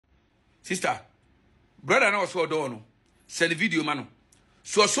Sister, brother na so do no. Send video ma no.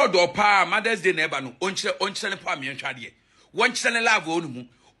 So do pa Mother's Day neighbor no. Onche ne pa me ntwa de. Wonche ne live onu mu.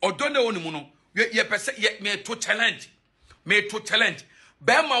 Odo na onu mu no. Ye pese ye me to challenge. Me to challenge.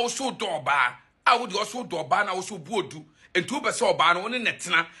 Be ma wo so do ba. A wo de wo so do ba na wo so buodu. Entu pese oba no ne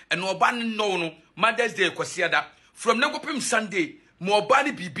netena. Eno oba ne no no. Mother's Day kwasiada. From Nagopim Sunday. Mo oba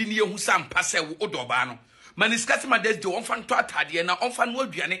ne bibi ne hu sam pase wo do ba no. Maniskati Mother's Day on fan to atade na on fan no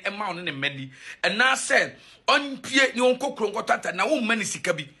aduane e ma on ne madi. And na say on pie ni on kokro nkotata na wo mani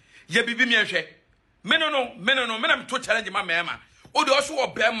sika bi. Ye bibi mi ehwe. Me no, me na to challenge ma mema. O de also wo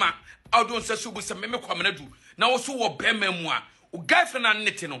bema. I don't say so se me kwamna du. Na wo so wo bema mu a. O girlfriend an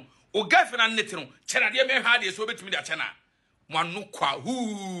nete no. O girlfriend an nete no. Chena de me ha de so betimi de chena. Mo anu kwa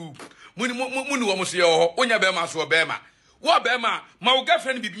hu. Muni wo mo se yo. Onya bema so bema. Wo bema ma wo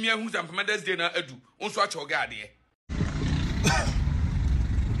girlfriend bibi mi hu sam Mother's Day na adu. Onso a choga ade.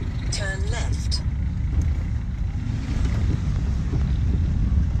 Turn left.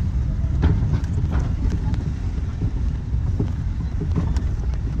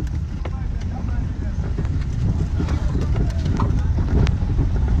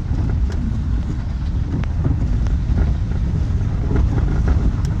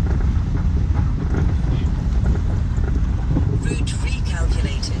 Route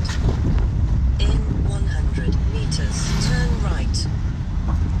recalculated. In 100 meters, turn right.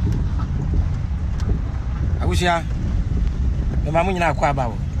 Abusia, me mamu nyina akwa ba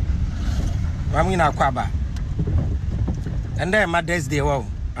wo. Mamu nyina akwa ba. And then Mother's Day wo.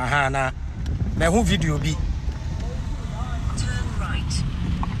 Aha na. Me hu video bi. Turn right.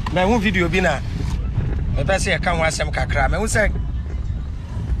 Me hu video bi na. Me pese e kan ho asem kakra. Me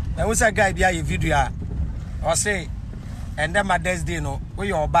hu say guy bi aye video a. O say and then Mother's Day no, we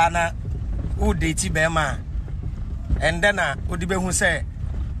your oba na wo date be ma. And then na odi be hu say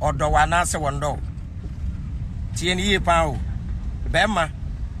odo wa na se wondo. Tie ni ye pa o. Be ma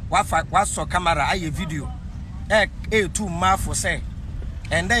wa so camera aye video. Tu ma for say.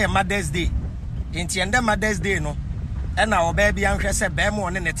 And then Mother's Day. Inti and then Mother's Day no. And now baby anhwe say be ma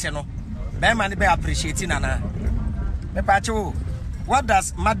one nete no. Be ma ne be appreciate na. Me pa cho. What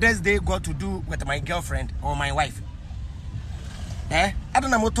does Mother's Day got to do with my girlfriend or my wife? I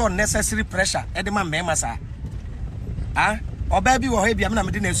don't know unnecessary pressure. Edema mema sa. Or baby or heavy amena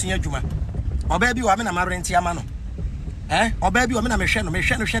medina sunya juma. Or baby or amena marenti amano. Or baby or amena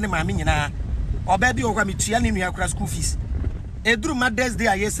meshano my minina. Or baby or ramitian in your school fees. A drew Mother's Day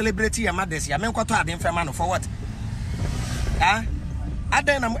I celebrate your Mother's Day. I mean, what are the infamano for what? I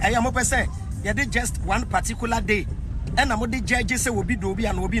am open say. You did just one particular day. And I'm the judges say will be dobi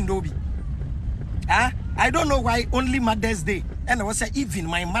and will be dobi. I don't know why only Mother's Day. And I was say even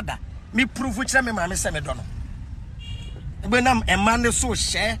my mother me prove which me mama say me don't know. When I'm a man so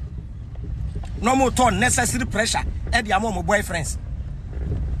share no more to necessary pressure. And the among my boyfriends.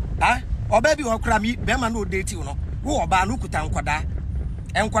 Or baby or crammy bema no date you know. Who or ba no kuta nkwada.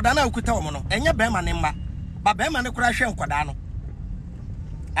 En kwada na ukuta omo no. Enya bema ne mma. Ba bema ne kura hwe nkwada no.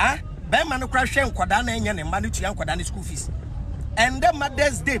 Bema no kura hwe nkwada na enya ne mma ne tua nkwada ne school fees. And then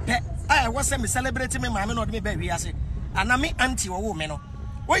Mother's Day I was me celebrating me mama no me baby ase. And I'm auntie or woman no.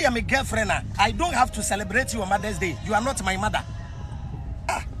 Oh you my girlfriend I don't have to celebrate your Mother's Day. You are not my mother.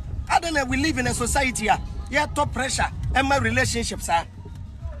 I don't know we live in a society here. Yeah, top pressure and my relationships I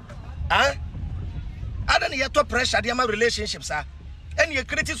don't know top pressure and my relationships and your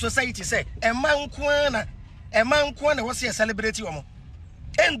creative society say a man kwana was here celebrating you.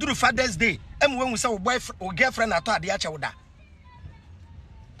 And do Father's Day and when we saw wife or girlfriend at the acha.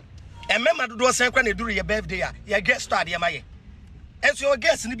 And remember do say when you do your birthday, your guest start your my. And so your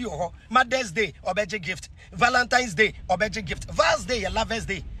guest ni bi ho Mother's Day or birthday gift, Valentine's Day or birthday gift, Val's Day your Lover's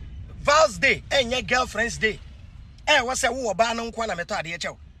Day, Val's Day and your girlfriend's day. And what say wo ba no nkwa na meto ade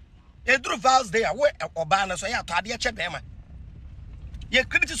eche. E duru Val's Day a wo oba na so ya to ade eche be ma. Your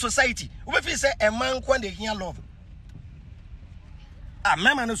creative society, we feel say a man kwa dey hear love.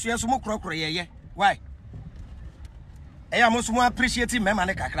 Mema no so yeso mo krokro ye. Why? I am also appreciating mema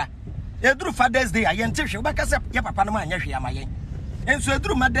ne kakra. E duru Father's Day aye ntehwe wo baka se ya papa no ma anya hwe amaye. Enso e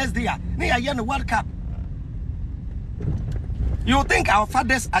duru Mother's Day na aye no World Cup. You think our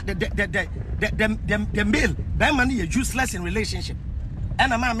fathers at the male that money is useless in relationship.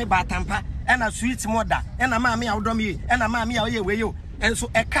 And a mammy batampa and a sweet mother and a mammy outdomi and a mammy away with you. And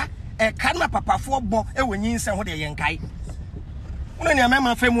so a canna papa for bo e when you say what they yankai. When your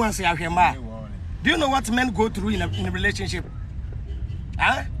mamma fame once I do you know what men go through in a relationship?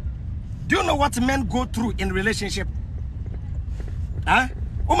 Do you know what men go through in relationship?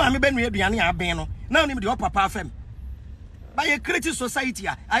 Oh, mammy, Ben, we have been now, name the papa fame. By a creative society,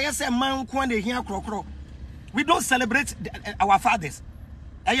 I say man kwan here crocro. We don't celebrate our fathers.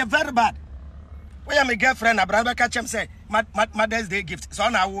 I am very bad. Why am my girlfriend? Abraham catch him say Mother's Day gift. So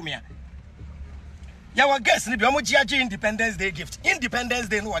now woman. Your guest ni be omo GIG Independence Day gift. Independence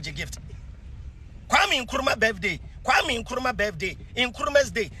Day no waje gift. Kwame Nkrumah birthday. Kwame Nkrumah birthday.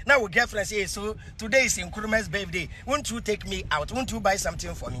 Nkrumah's day. Now our girlfriend say so today is Nkrumah's birthday. Won't you take me out? Won't you buy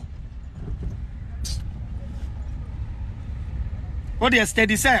something for me? What they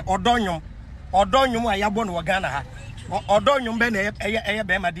steady say odonyum ayabo no Ghana ha. Odonyum be na eye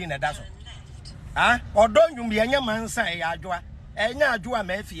be madina da so. Ah, odonyum be anya mansa eye adwoa. Enya adwoa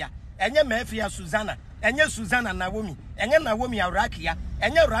mafia. Enya mafia Susanna. Enya Susanna Naomi. Enya Naomi Arakia.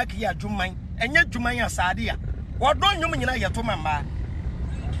 Enya Arakia Juman. Enya Juman Asadia. Odonyum nyina ye to mama.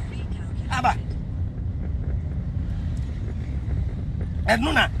 Aba.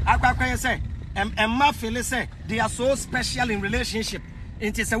 Enuna akwa say Emma feel say they are so special in relationship.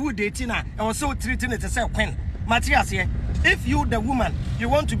 It is a wood dating and also treating it as a queen. Matthias here, if you the woman, you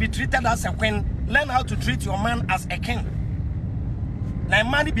want to be treated as a queen, learn how to treat your man as a king. Like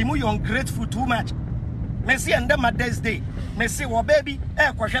money be more ungrateful too much. Messi and them Mother's Day. Messi or baby,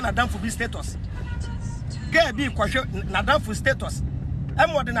 question Adam for be status. Girl be question Adam for status. I'm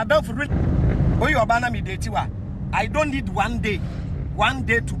more than Adam for real. Oh, you abandon me date. I don't need one day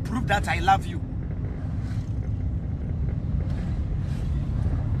to prove that I love you.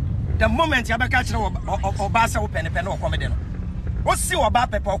 The moment you catch Obasa open a pen or comedy. What's see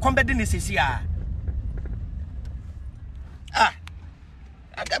about pepper or comedy is here? Ah,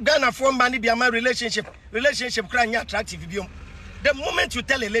 I've got a form money be my relationship crying attractive. The moment you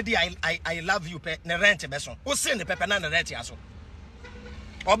tell a lady I love you, ne rent a beson, who send the pepper and rent yaso.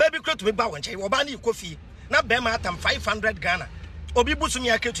 Or baby close to me bowen, or bani coffee, not bema at 500 Ghana. Obi busumi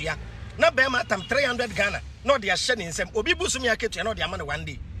aketu ya na bema tam 300 Ghana no de ahye ne nsem obi busumi aketu ya no de amane one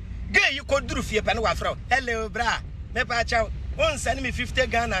day gay you ko duru fie pe no wa fra hello bra me pa cha won send me 50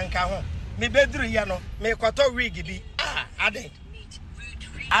 Ghana nka ho me beduru ya no me kwato wig bi aden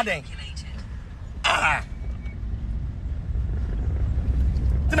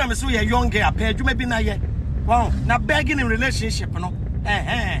tina me so ye young girl pa adwuma bi na ye wow na begging in relationship no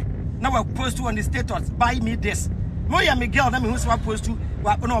now I post to on the status buy me this. No, ya me girl, that me who's supposed to,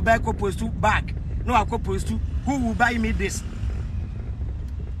 no, back opposed to bag. No, I supposed to, who will buy me this?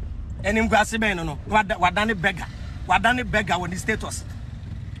 And in Grassman, no, what done a beggar? What done a beggar when the status?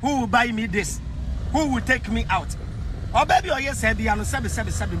 Who will buy me this? Who will take me out? Oh, baby, or yes, said the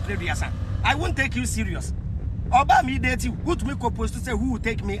 777 previous. I won't take you serious. Or buy me date you, who to me supposed to say who will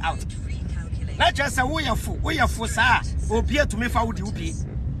take me out? Not just a way of fool, sir, or peer to me for you pay.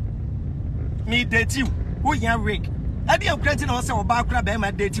 Me date you, who ya rig. I didn't grant also about crab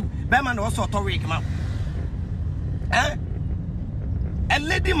Bema date you. Beman also to rig, ma'am. A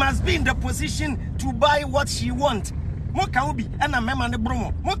lady must be in the position to buy what she wants. Mo can be and a member the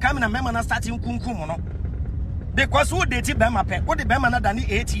bromo. Mo come in a member starting kunkumono. Because who date Bema pay? What the Bema than the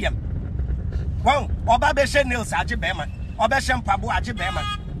ATM? Wow, Obabesha nails Aji Bema, Obesha Pabu Aji Bema,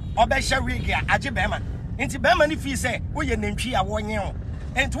 Obesha Rigia Aji Bema. Into Bema if you say, we your name Chia 1 year.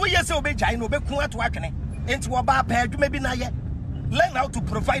 And 2 years old, I know Bekua to Wakane. Into a bar pair, you maybe not yet. Learn how to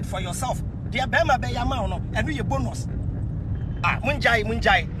provide for yourself. Dear Bema Bayamano, and do your bonus. Munjai,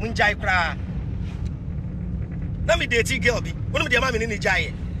 cry. Let me date girl be. One of the mammy in the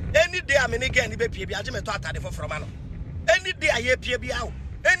jay. Any day I'm in again, the baby, I just taught for Fromano. Any day I hear PB out.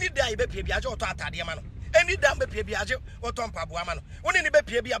 Any day I be PB, I just taught Diamano. Any damn baby, I just or Tom Pabuamano. One in the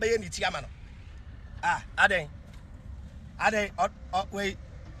baby, I be any Tiamano. Wait.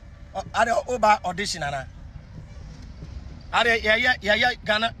 Are they over audition, Anna? Are they, yeah,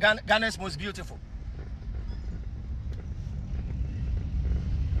 Ghana's most beautiful.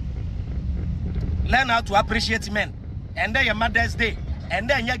 Learn how to appreciate men. And then your Mother's Day. And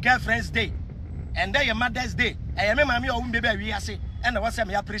then your girlfriend's day. And then your Mother's Day. I remember me or baby, we are say, and I was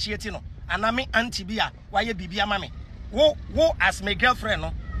me appreciating. And I mean, Auntie Bia, why you be mommy? Who as my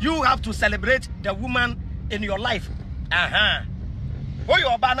girlfriend, you have to celebrate the woman in your life. Oh,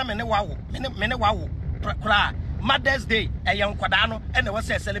 your banner, mene wow, Mother's Day, a young quadano, and I was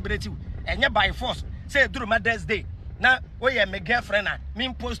celebrate you. And you by force, say through Mother's Day. Now, oh, yeah, my girlfriend,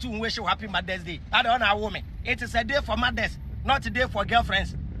 mean post to wish you happy Mother's Day. I don't know, woman. It is a day for mothers, not a day for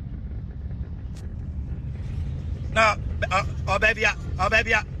girlfriends. Now, baby,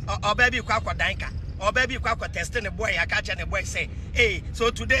 Quack Danka. Or baby Quack testing a boy, I catch and a boy say, hey, so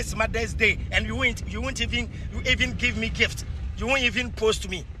today's Mother's Day, and you won't even give me gift. You won't even post to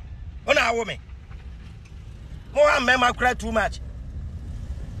me. Oh, now, woman. More mema cry too much.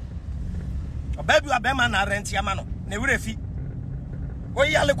 Baby, a bema na rent yamano. ne wure fi o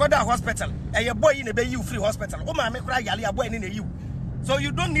yale kwada hospital e boy in be you free hospital o ma me kura yale a boy ni na you. So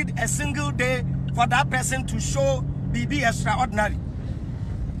you don't need a single day for that person to show BB extraordinary.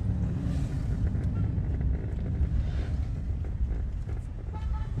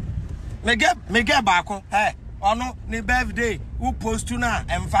 Me get back hey ono ni birthday who post to na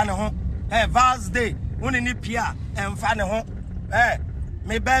emfa ne ho hey Val's day woni ni pia emfa ne ho hey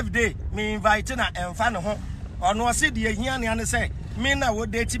me birthday me invite na emfa ne ho ono se de hia ne ane say me na wo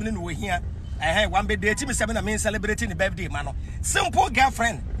date me no hia hey one be date me say me na me celebrating the birthday man no simple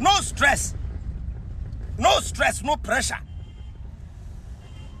girlfriend, no stress no pressure.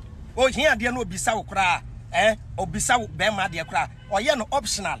 Oh here there no bisa wo kra obisa wo be ma de kra oye no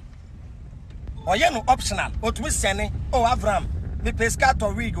optional otumi sene oh Avram me pesca to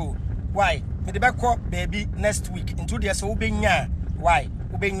wigo why me de be call baby next week into there so ubenya why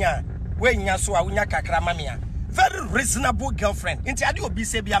ubenya we nya so a unya kakra mamia very reasonable girlfriend into ade obi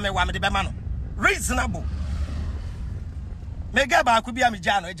se bia me wa me de be ma no reasonable mega ba ku bia me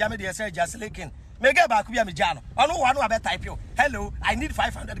jano eja me de say just lekin mega ba ku bia me jano ono wa no abet type yo hello I need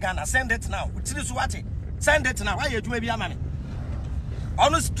 500 Ghana send it now utiri so what send it now why you do bia ma me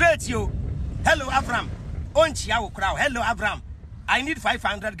ono straight yo. Hello, Avram. Hello, Avram. I need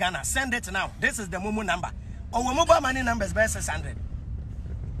 500 Ghana. Send it now. This is the Momo number. Our mobile money number is by 600.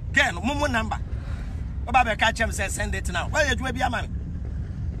 Again, Momo number. Oba catch him says send it now. Why you do be a man?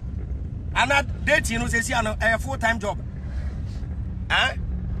 I'm not dating, you know, say a full-time job. Huh?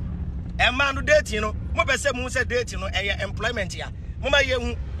 A man who date, you know, Moba say Musa date, you know, employment here. Mama,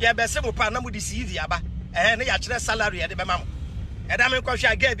 you besemo partner with the CV, and they salary at the mama. And I'm going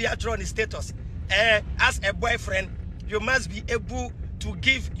to get the status. As a boyfriend, you must be able to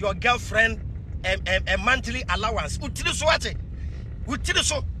give your girlfriend a monthly allowance.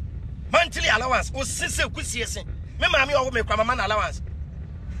 Monthly allowance. O sise kusiese. Me mami o me kwa man allowance.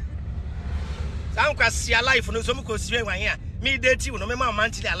 San kwa sia life no so me ko siwe wan here. Me date you no me ma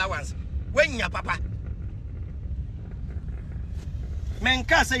monthly allowance. Wenya papa. Men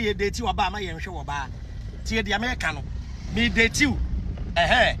ka say ye date oba ma ye nhwe oba. Tie de America no. Me date you.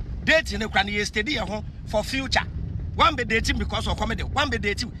 Dating the cranny yesterday for future. One be dating because of comedy. One be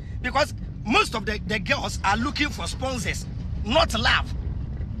dating because most of the girls are looking for sponsors, not love.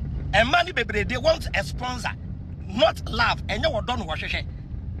 And money baby, they want a sponsor, not love. And you don't wash it.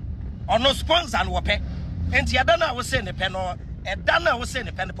 Or no sponsor and wape. And the Adana was saying the pen or a Dana was saying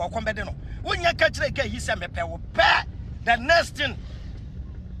the pen for comedy. When you catch the he said me pay the next thing.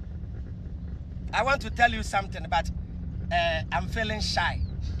 I want to tell you something about I'm feeling shy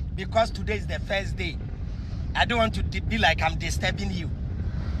because today is the first day. I don't want to be like I'm disturbing you.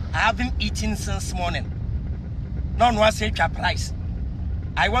 I haven't eaten since morning. None was such a price.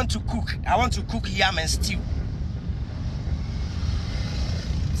 I want to cook. I want to cook yam and stew.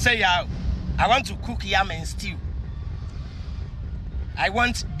 Say I want to cook yam and stew. I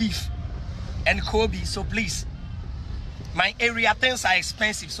want beef and Kobe. So please, my area things are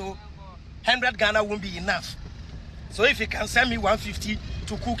expensive. So 100 Ghana won't be enough. So if you can send me 150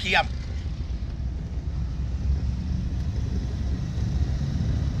 to cook yam.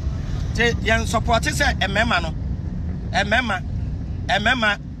 Yan support is a member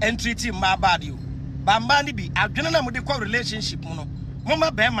entry team my bad you. Bambani be I don't know the relationship no.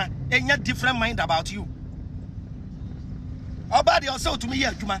 Mama Bema ain't different mind about you. Obadi also to me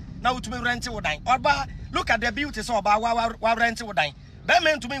here, Juma. Now to me rent or dine. Oba look at the beauty so about rent or dine.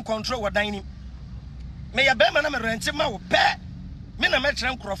 Bemen to me control what dining. May a bear man rent my pet. Mina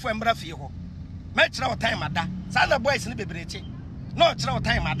metran crofo embra fie ho. Metra time ada. Sana boys ni bebrete. No tra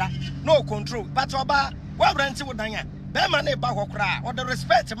time ada. No control. But oba wa rent wo dan ya. Bear man e ba ho kra. Or the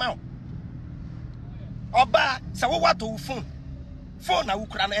respect ma. Oba se wo wato phone. Phone na wo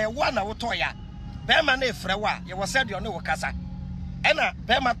kra na e wa na wo to ya. Bear man e frɛ wa. Ye wo said you ne wo kasa. Ena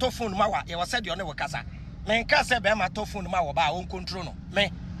bear man to phone ma wa. Ye wo said you ne wo kasa. Men ka se bear man to phone ma wo ba on control no.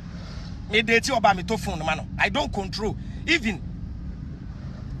 Me date oba me to phone man. I don't control. Even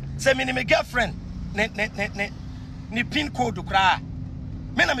say me my girlfriend ne pin code kra.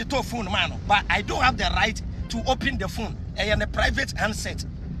 Me na me to phone man. But I don't have the right to open the phone. E a private handset.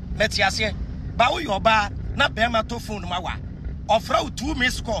 Metiase. Ba wo yoba na be ma to phone ma wa. Ofra 2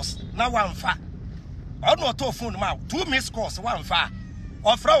 missed calls na one fa. Ono to phone ma 2 missed calls one fa.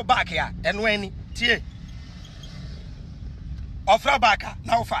 Ofra back ya enweni tie. Ofra back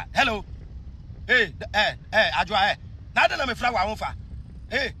na fa. Hello. Hey, Ajwa, now then I'm a flower on fire.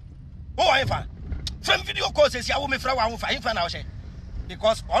 Hey, oh, I fa. From video calls, I will me flower on fire.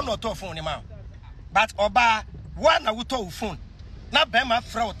 Because on not to phone him out. But Oba, one I would to phone. Now Bema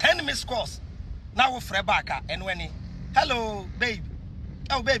throw 10 missed calls. Now Frebaka and when he Hello, babe.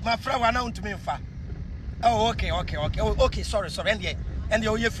 Oh, babe, my friend went out to me. Oh, okay. Oh, okay, sorry. And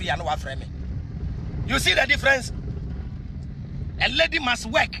you're free, I know what friend me. You see the difference? A lady must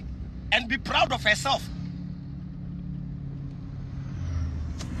work and be proud of herself.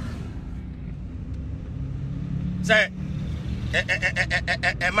 Say,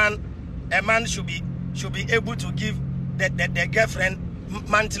 a man should be able to give the girlfriend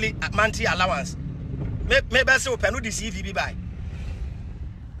monthly allowance. Maybe I say open no deceive be by.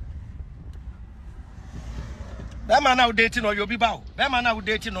 That man now dating or you be bow. That man now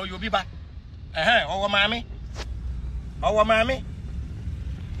dating or you be back. Our mommy.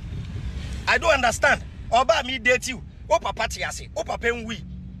 I don't understand. Oba me date you. O papa tiase. O papa nwi.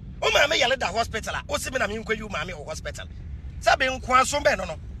 O mama yale da hospital. O se me na me nkwa you mama o hospital. Sabe nkwa so be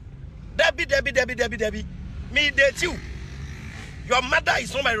no. Debbie. Me date you. Your mother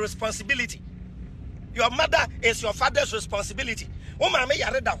is not my responsibility. Your mother is your father's responsibility. O mama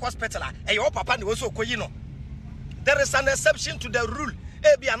yale da hospital. E your papa ni wo so koyi no. There is an exception to the rule.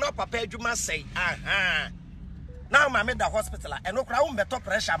 Ebi no papa adwuma say. Now mama da hospital and no kra beto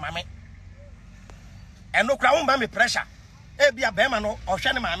pressure mama. And no crown mammy pressure. Ebia Bemano or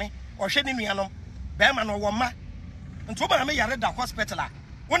Shanny Mammy or Shanny Mianom, Bemano Wama. And to Mammy Yareda hospital.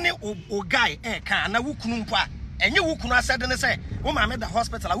 Only o guy, can, a wookunumpa, and you would said and say, oh, I made the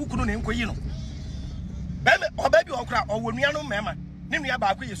hospital, who couldn't inquire. Bem or baby or crowd or Wuniano Mamma, Name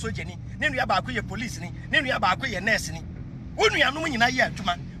about your surgery, name about your police, name about your nursing. Wuniano in a year to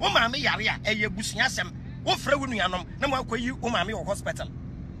my, oh, Mammy Yaria, a year busiasem, oh, Frewunianum, no more you, oh, Mammy or hospital.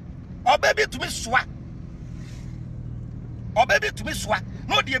 Or baby to Miss Swat. Or baby to me swat,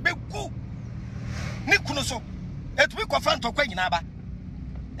 no dear big cool. Nikunoso, et we confront to Quainaba.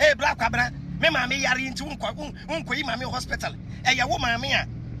 Black cabra, me mammy are into Unqui Mammy Hospital. A woman, me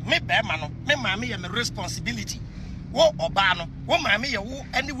bearmano, me mammy and responsibility. Wo or bano, wo mammy, wo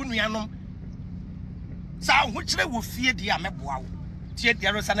any wunianum. So which they will fear the Amebow. Yet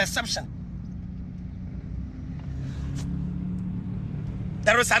there is an exception.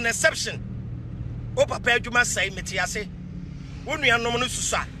 There is an exception. O papa, you must say, Metiase. When we are no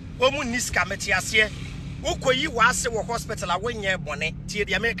susa, Omu Niska Metiasie, Ukoyi was a hospital away near Bonnet, Tia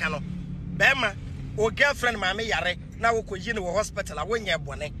the Americano. Bema, or girlfriend Mammy Yare, now Ukoyino hospital away near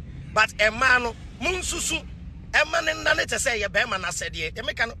Bonnet. But a man, Moon Susu, a man and none to say a Beman, I said, ye,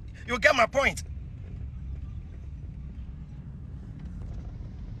 American, you get my point.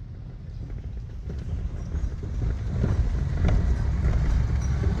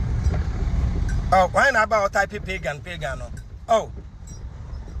 Oh, why not about type pagan? Oh,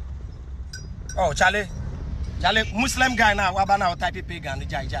 Charlie, Muslim guy now. What about type pagan?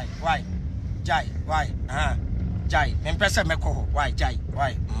 Jai. Why? Jai. Impressive Meko. Why? Jai.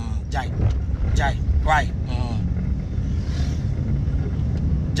 Why? Jai. Why?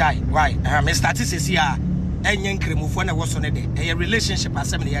 Jai. Why? Mr. This here. Any cream of one was on a day. A relationship as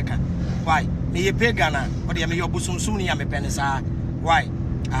 7 years. Why? Me a pagan or the Amio Busum Sunia me penisa. Why?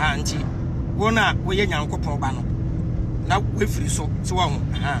 Auntie. Wona we Yankopon ba no na we free so won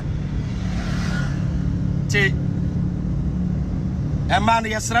che e man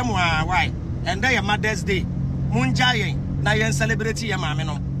yesra mu why and your Mother's Day munja yen na yen celebrate your mama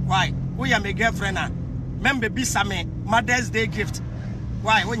no why we am a girlfriend member bi same Mother's Day gift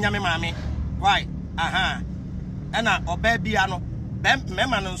why we nyame mama why ena oba bia no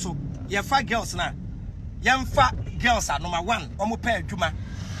mema no so ye fa girls na yen fa girls number 1 omo pa adwuma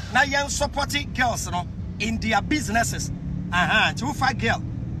na yen supporting girls no in their businesses. To fight girl.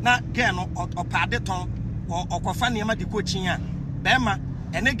 Na girl no or padeton or kofani ma di coaching ya. Bema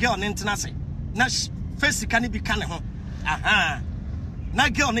ene girl n'intenase. Na face can be can ho. Na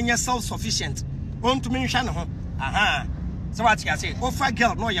girl no self sufficient. On to me hwa ne ho. So what you say? O fight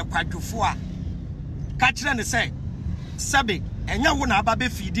girl no ye kwadwofo a. Ka kire ne say sabe enya wo na aba be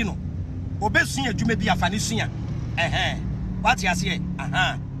feedi no. Obesun adwuma bi afane suya. What you say?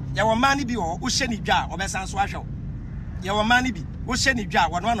 Yawo mani bi o hye ni dwa obesan so ahwe. Yawo mani bi o hye ni dwa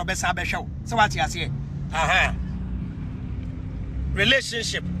wono no obesan behwe. So what you say?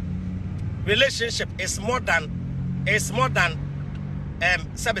 Relationship is more than empemu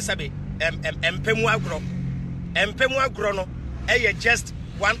agro no just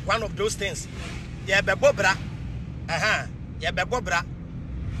one of those things. Ya bebobra. Ya bebobra.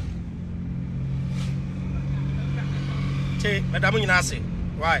 Che madam nyina say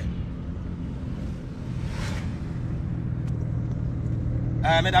why?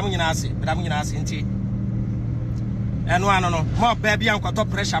 Madam nyina say nti. Eno ano no, more baby and top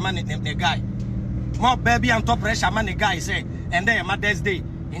pressure man the guy. More baby and top pressure man the guy say and then Mother's Day.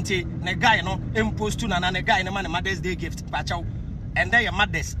 Inti ne guy no impose to na ne guy no man Mother's Day gift pacho and then your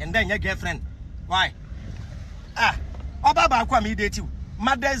mothers and then your girlfriend. Why? Oba ba kwa me date you.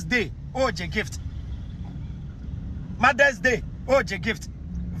 Mother's Day oje gift. Mother's Day oje gift.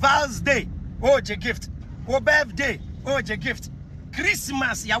 Val's Day oje gift. O birthday oje gift.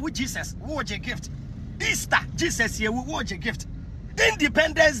 Christmas ya with Jesus oje gift. Easter Jesus ya oje gift.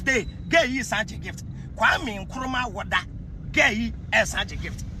 Independence Day gay yi sanje gift. Kwame Nkrumah wada gay as a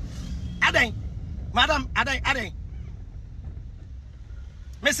gift. Aden, madam, Aden.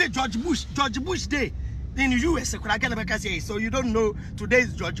 Message George Bush Day in the US. So you don't know today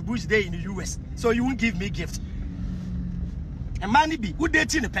is George Bush Day in the US. So you won't give me gift. And money be who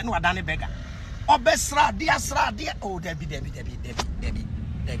dating a pen or Danny beggar. Oh, besra, dear. Oh, Debbie.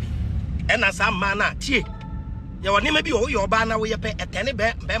 And as a manna, tea. You will never be all your banner where you pay a penny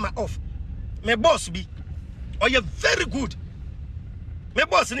bema off. My boss be. Oh, you're very good. My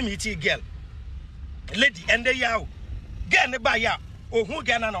boss name is girl. Lady and the yaw. Get the buy ya. Oh, who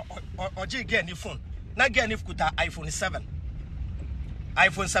get an or J get the phone. Not get if kuta iPhone 7.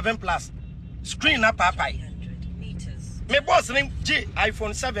 iPhone 7 Plus. Screen up papai. My boss name J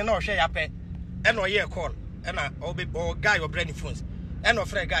iPhone 7 or share pay. And no year call. And or guy or brand phones. And no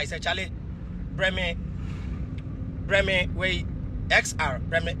friend guys actually Breme way XR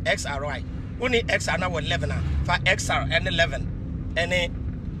Breme XRY. Only XR now 11 for XR and 11 any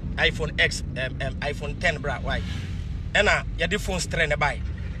iPhone X iPhone 10 bra why and your the phones trend by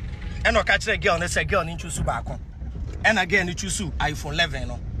and no catch a girl and say girl into subako and again you choose iPhone 11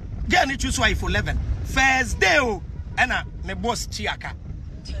 no girl you choose iPhone 11 first day and me boss chiaka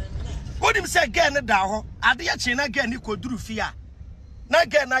what him say girl na da ade ya china girl ni koduru fia na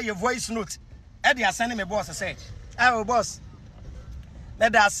girl na your voice note e dey send me boss say oh boss me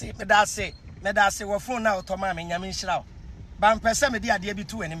da say wo phone na otoma me nyame nhyira ba mpese me de ade bi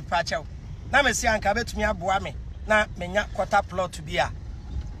tu enim pa chew na me si anka betumi aboa me na menya quarter plot bi a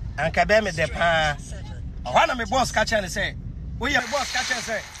anka be me de pa ho na me boss ka che ne say wo ye boss ka che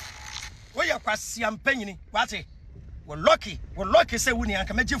say wo ye kwase ampanyini wate wo lucky say wo ni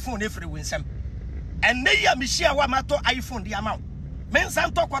anka meje phone e free wo nsam enne ya me hia wa mato iPhone di ama me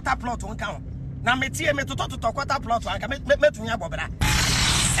nsam to quarter plot nka ho na me tie me to quarter plot anka metunya bobra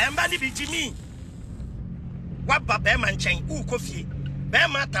emba ni bi jimi waba bema nchen u kofie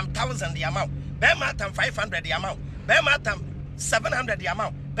bema tam 1000 the amount bema tam 500 the amount bema tam 700 the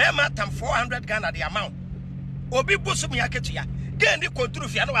amount bema tam 400 Ghana the amount obi busum ya ketua ge ni kontro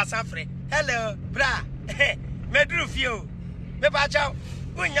fie na wasa frɛ hello bra me dru fie o me ba cha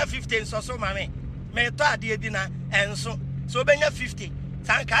unya 15 so mame me to ade bi na enso so benya 50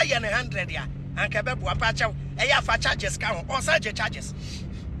 sanka ya na 100 ya anka be bo pa cha e ya fa charges ka ho o sa je charges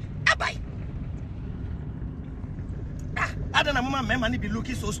abai I don't know, my man be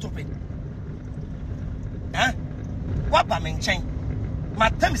looking so stupid. What by chain? My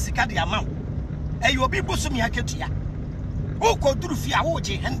time is the amount. And you'll be bosom ya ketia. Who could do fear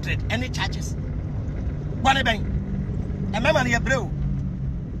 100 any charges? Bonnie bang. A memory of bro.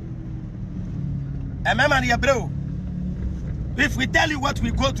 A memory of bro. If we tell you what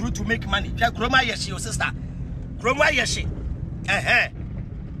we go through to make money, Groma Yashi, your sister. Groma Yashi.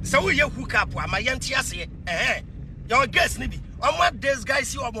 So you hook up my young Tiasi. Your guess nibi. On what this guy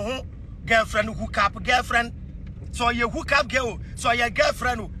see your girlfriend hook up girlfriend. So you hook up girl. So your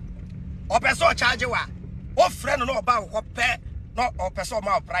girlfriend or person charge you. Or friend no about what pay not or person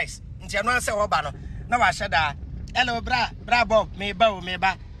more price. Until no say obano. Now I said that. Hello bra Bob me ba.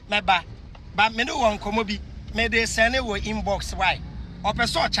 But me no one komobi. Me they send it inbox why. Or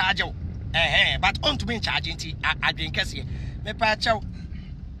person charge you. But on to me charging tea. I drink kasi. Me pa chow.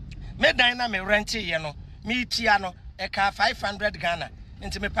 Me dine me rent you know. Me tiano eka 500 Ghana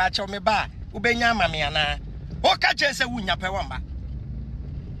nti me pa cha me ba ubenya ma me ana o ka che se wunya pe womba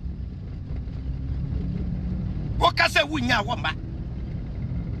o ka se wunya womba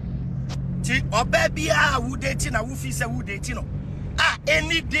ti oba bia wo date na wo fi se wo date no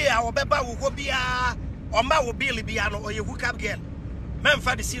any day a obeba wo ho bia o ma wo bill bia no o ye hook up girl men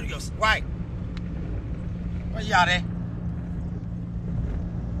for the serious why o yare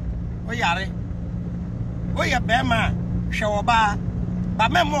Oya bema hwewoba ba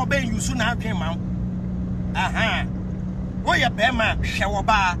memo be yusu na adwen ma Oya bema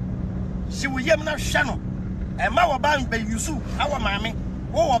hwewoba si wo yem na hwe no e ma wo ba be yusu awo maame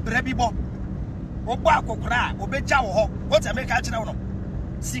wo bra bi bo wo bo akokora obegya wo ho what I make a kire wo no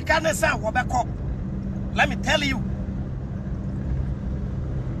sika ne sa wo be ko let me tell you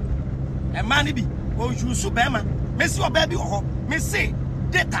e ma ni bi wo yusu bema me si wo ba bi wo ho me say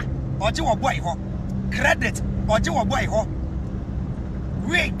data oje wo boy ho credit oje wo boy ho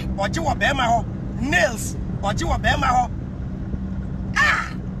wig oje wo be ma ho nails oje wo be ma ho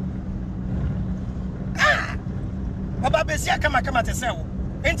baba besia kama te se wo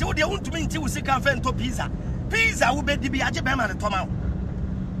enti wo de untumi nti wo sika fa nto pizza wo be di bi age be ma ne to ma wo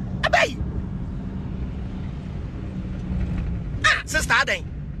abai sister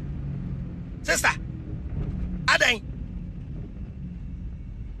aden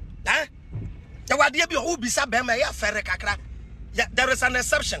ya wade bi o bisa be ma ya fere kakra ya there is an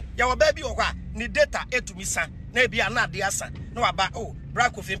exception ya wo ba bi wo kwa ni data etumi san na bia na ade asa na waba bra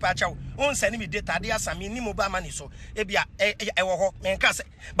ko fin pa chawo on send me data ade asa me ni mo ba mani so e bia e wo ho me nka se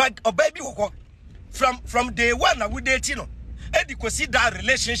but oba bi wo ho from day one na we date no e di kosi that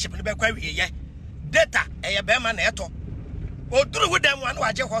relationship ni be kwa wie ye data e ye be ma na eto oduru wo dem wa na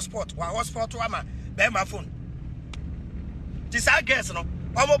waje hotspot wa ma be ma phone this I guess no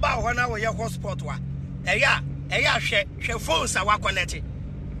omo ba ho na wo ye hotspot wa e ya hwe phones a wa connect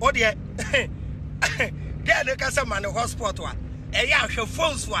o de get the kasa man hotspot wa e ya hwe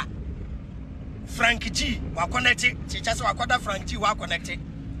phones wa Frank G wa connect chicha se wa koda Frank G wa connect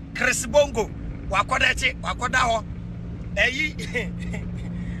Chris Bongo wa connect wa koda ho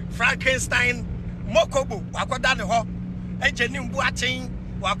Frankenstein Mokobo wa koda ne ho Ejeni Mbu Achen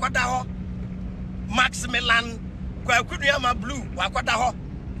wa koda ho Maximilian kwa Kunuama Blue wa koda ho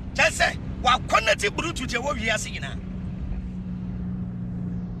chese wa connect Bluetooth wo wi ase yina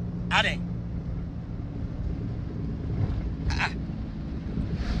ade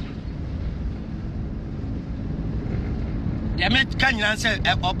ya me kanyina say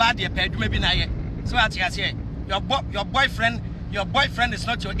oba de peduma bi na ye so ati ase your boyfriend is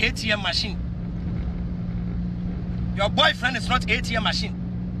not your ATM machine. Your boyfriend is not ATM machine.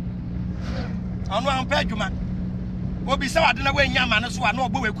 Onu am peduma obi say wade na we nyama no so na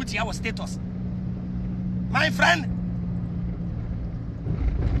obo we kuti our status. My friend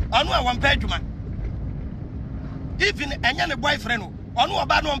onu am peduma even enya ne boyfriend onu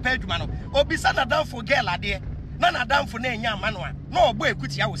oba no am peduma no obi say na dan for girl ade na na dan for na enya ama no a na obo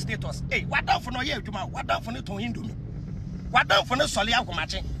ekuti our status. Eh wadan for no ye aduma wadan for no ton hindomi wadan for no sole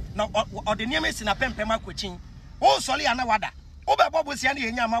akomache na ode niam si na pempem akochin o sole ana wada o be bobo sia na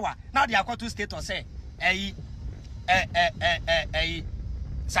enya ama wa na de akoto status say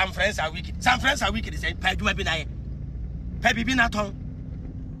some friends are wicked say peduma bi na ye pe bibi na ton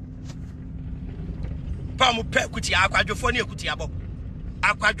pa mo pe kuti akwadwofo na ekuti abo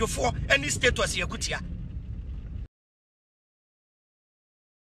akwadwofo any status ye kutia.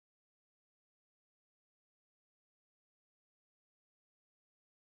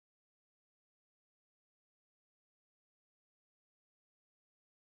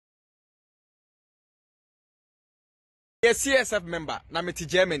 Yes, CSF member, na me ti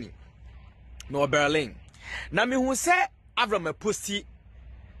Germany, no Berlin. Na me hu se Avram posti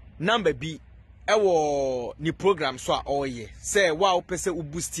number B ewo ni program so a oye. Say wa o pese u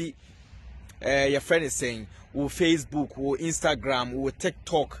boosti your friend is saying o Facebook, o Instagram, o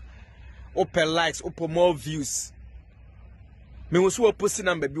TikTok, open likes, open more views. Me hu so posti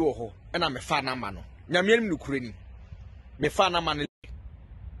number B wo ho, e na me fa na ma no. Nyame no kure ni. Me fa na ma no.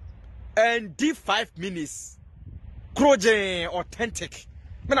 And D 5 minutes. Kroje authentic.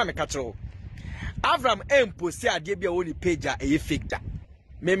 Mena me katro. Avram posti ade bia woni page a e fake da.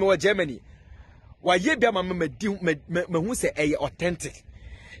 Me wa Germany. Wa ye bia ma me hu se e authentic.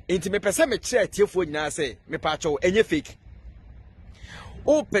 Enti me pese me kire atiefo nyina se me pa cho enye fake.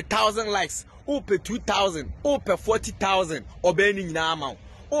 O per 1000 likes, o per 2000, o per 40,000 obe ni nyina ama.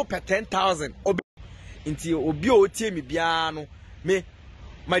 O per 10,000 obe. Enti obi o tie me bia no me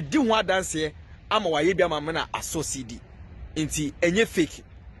ma di ho adanse ama wa ye bia ma na asosidi nti enye fake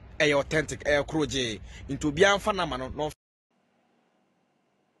authentic kroje nti obi anfa na ma no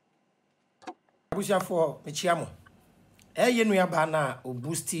abusia for mechiamo ye nua ba na o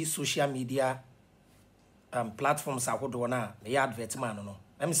boost social media platforms ahodo na me advert man no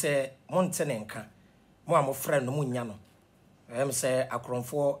em say monte ne nka mo am friend no munya no em say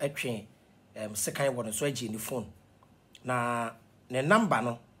akronfo atwen sekan wo no so agi ni phone na ne number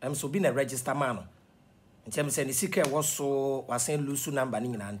no em so bi na register man no ntem se ni sika wo so wasen lusu number ni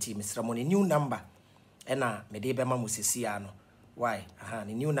nyina anti misra mo ni new number ena me de be ma mo sisia no why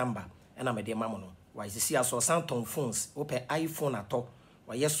ni new number ena me de ma mo no why sisia so Samsung phones open iPhone ato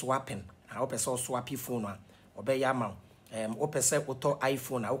why swapping ha open so swappy phone a obe ya ma open se auto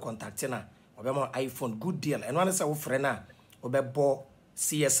iPhone a wo contact na obe ma iPhone good deal eno na se wo frɛ na obe bo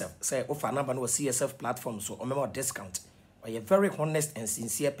CSF say offer number no CSF platform so o me discount. Or a very honest and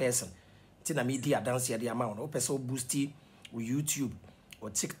sincere person. Tina media dance here the amount. Or person boosty or YouTube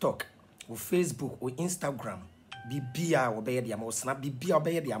or TikTok or Facebook or Instagram bibia obey the amo snap bibia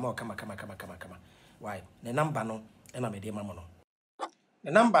obey the amo kama why the number no and I'm a dear mamma.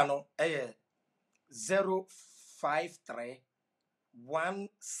 The number no 053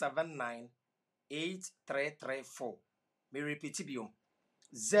 179 8334. Me repeat it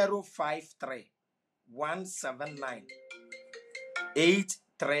 053 179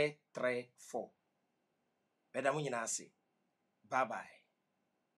 8334. Madam, you say bye bye.